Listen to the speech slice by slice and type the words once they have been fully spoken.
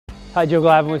Hi, Joe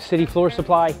Glavin with City Floor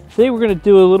Supply. Today we're going to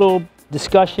do a little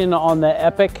discussion on the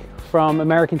Epoch from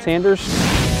American Sanders.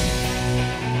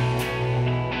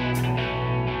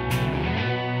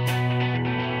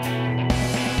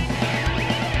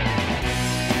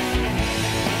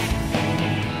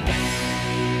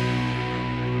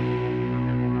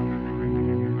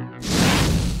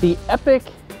 The Epoch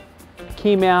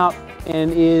came out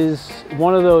and is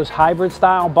one of those hybrid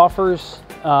style buffers.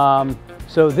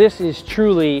 So this is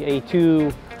truly a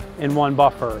 2-in-1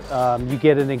 buffer. You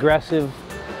get an aggressive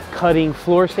cutting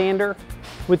floor sander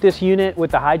with this unit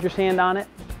with the HydraSand on it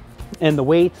and the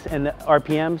weights and the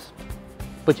RPMs,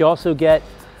 but you also get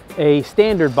a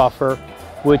standard buffer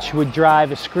which would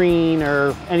drive a screen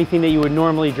or anything that you would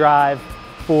normally drive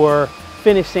for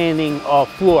finish sanding of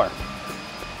floor.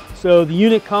 So the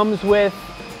unit comes with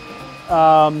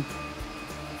a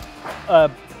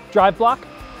drive block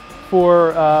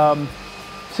for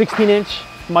 16-inch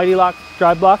Mighty Lock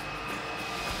drive block.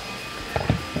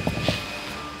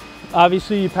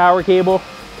 Obviously, your power cable.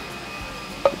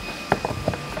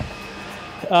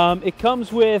 It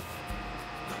comes with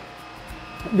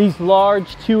these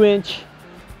large 2-inch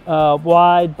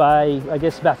wide by, I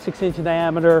guess, about 6-inch in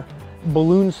diameter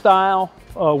balloon style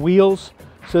wheels,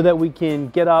 so that we can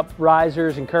get up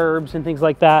risers and curbs and things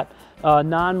like that.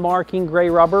 Non-marking gray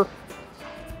rubber.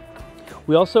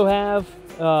 We also have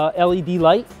LED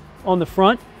light on the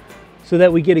front so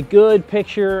that we get a good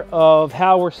picture of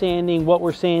how we're sanding, what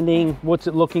we're sanding, what's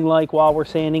it looking like while we're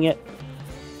sanding it.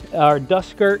 Our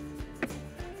dust skirt,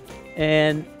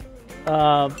 and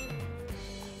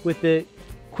with the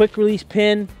quick release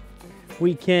pin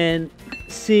we can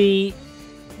see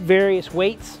various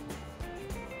weights.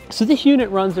 So this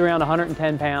unit runs around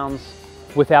 110 pounds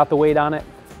without the weight on it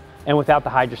and without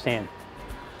the HydraSand.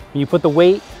 When you put the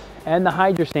weight and the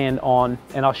HydraSand on,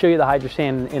 and I'll show you the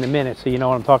HydraSand in a minute so you know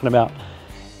what I'm talking about,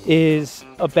 is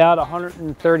about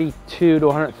 132 to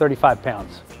 135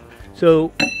 pounds.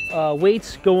 So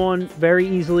weights go on very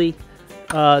easily.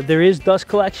 There is dust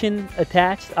collection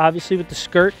attached, obviously, with the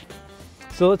skirt.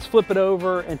 So let's flip it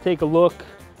over and take a look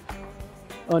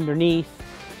underneath.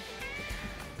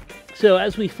 So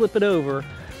as we flip it over,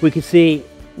 we can see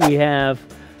we have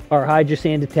our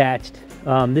HydraSand attached.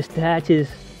 This attaches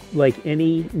like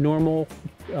any normal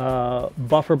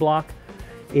buffer block.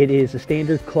 It is a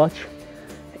standard clutch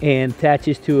and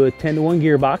attaches to a 10-to-1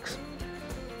 gearbox.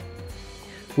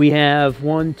 We have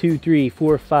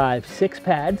 6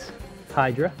 pads,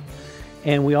 Hydra,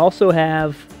 and we also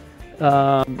have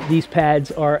these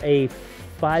pads are a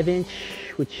 5-inch,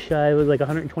 which was like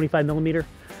 125 millimeter.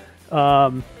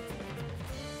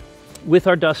 With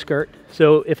our dust skirt.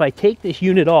 So if I take this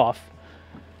unit off,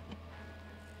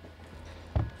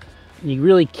 you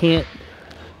really can't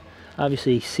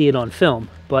obviously see it on film,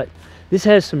 but this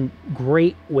has some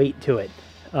great weight to it.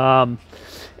 And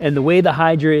the way the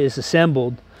Hydra is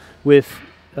assembled with,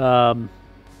 I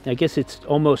guess it's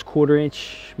almost 1/4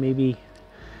 inch, maybe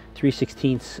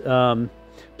 3/16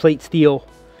 plate steel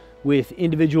with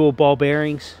individual ball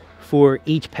bearings for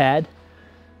each pad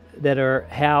that are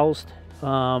housed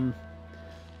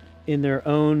in their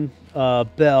own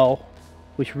bell,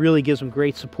 which really gives them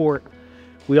great support.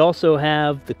 We also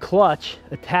have the clutch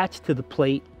attached to the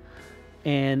plate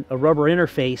and a rubber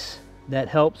interface that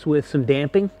helps with some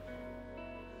damping.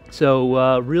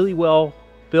 So really well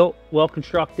built, well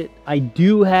constructed. I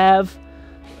do have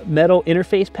metal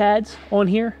interface pads on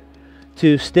here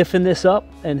to stiffen this up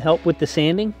and help with the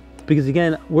sanding, because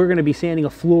again, we're going to be sanding a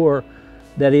floor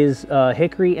that is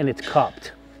hickory and it's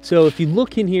cupped. So if you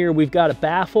look in here, we've got a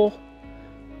baffle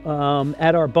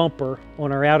at our bumper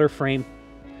on our outer frame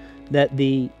that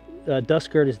the dust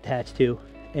skirt is attached to,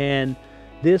 and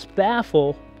this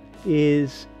baffle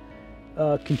is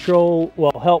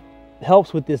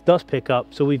helps with this dust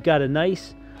pickup. So we've got a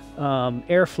nice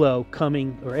airflow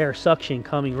coming, or air suction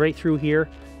coming right through here.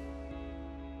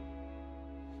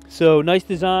 So nice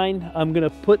design. I'm gonna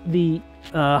put the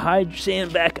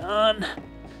HydraSand back on.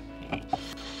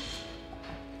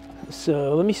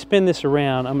 So let me spin this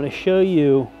around. I'm going to show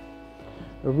you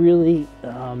a really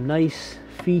nice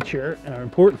feature, or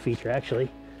important feature actually,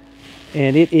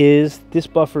 and it is this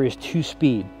buffer is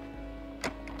 2-speed.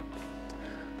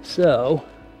 So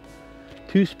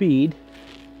 2-speed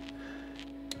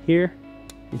here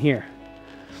and here.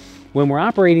 When we're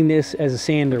operating this as a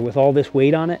sander with all this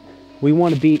weight on it, we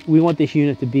want this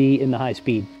unit to be in the high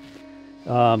speed,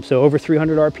 so over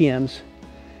 300 RPMs,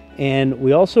 and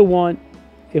we also want,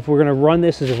 if we're going to run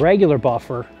this as a regular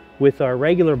buffer with our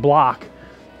regular block,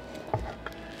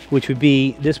 which would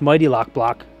be this Mighty Lock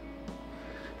block,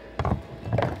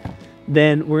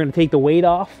 then we're going to take the weight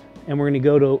off and we're going to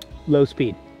go to low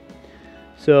speed.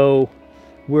 So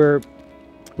we're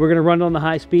going to run on the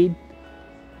high speed.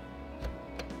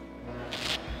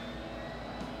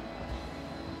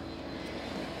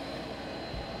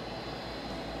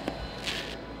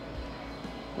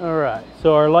 All right,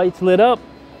 so our lights lit up.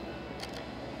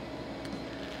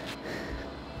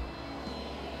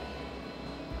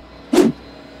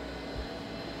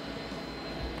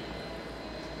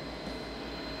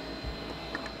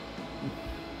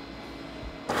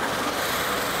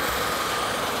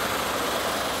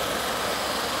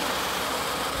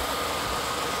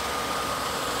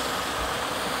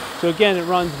 So again, it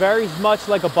runs very much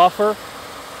like a buffer.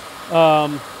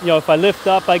 You know, if I lift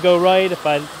up, I go right. If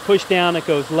I push down, it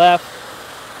goes left.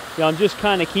 You know, I'm just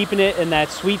kind of keeping it in that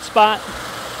sweet spot.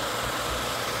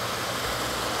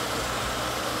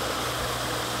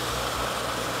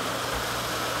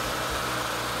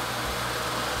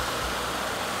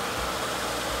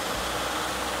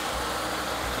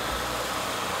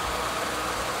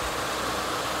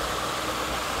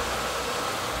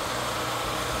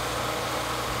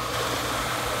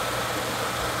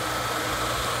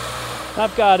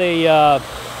 I've got a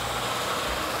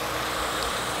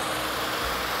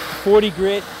 40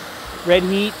 grit red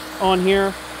heat on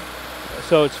here.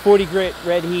 So it's 40 grit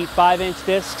red heat 5-inch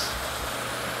discs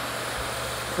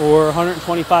or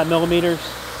 125 millimeters.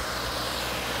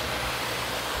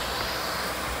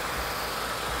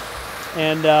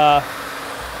 And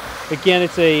again,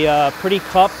 it's a pretty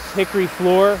cupped hickory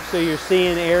floor, so you're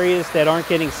seeing areas that aren't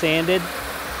getting sanded.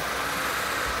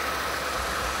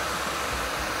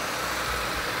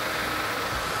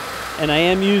 And I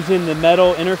am using the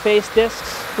metal interface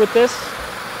discs with this.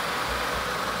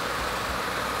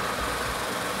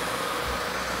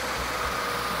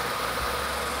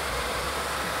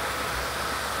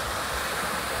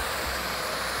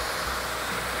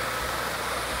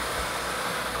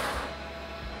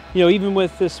 You know, even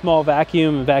with this small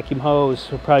vacuum and vacuum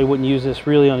hose, I probably wouldn't use this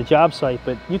really on a job site,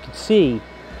 but you can see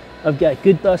I've got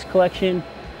good dust collection.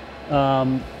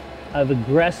 I've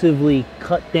aggressively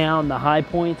cut down the high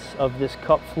points of this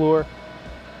cup floor.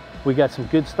 We got some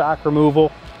good stock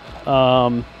removal.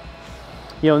 You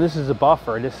know, this is a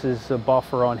buffer. This is a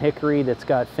buffer on hickory that's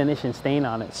got finish and stain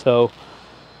on it. So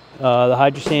the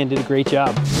HydraSand did a great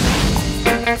job.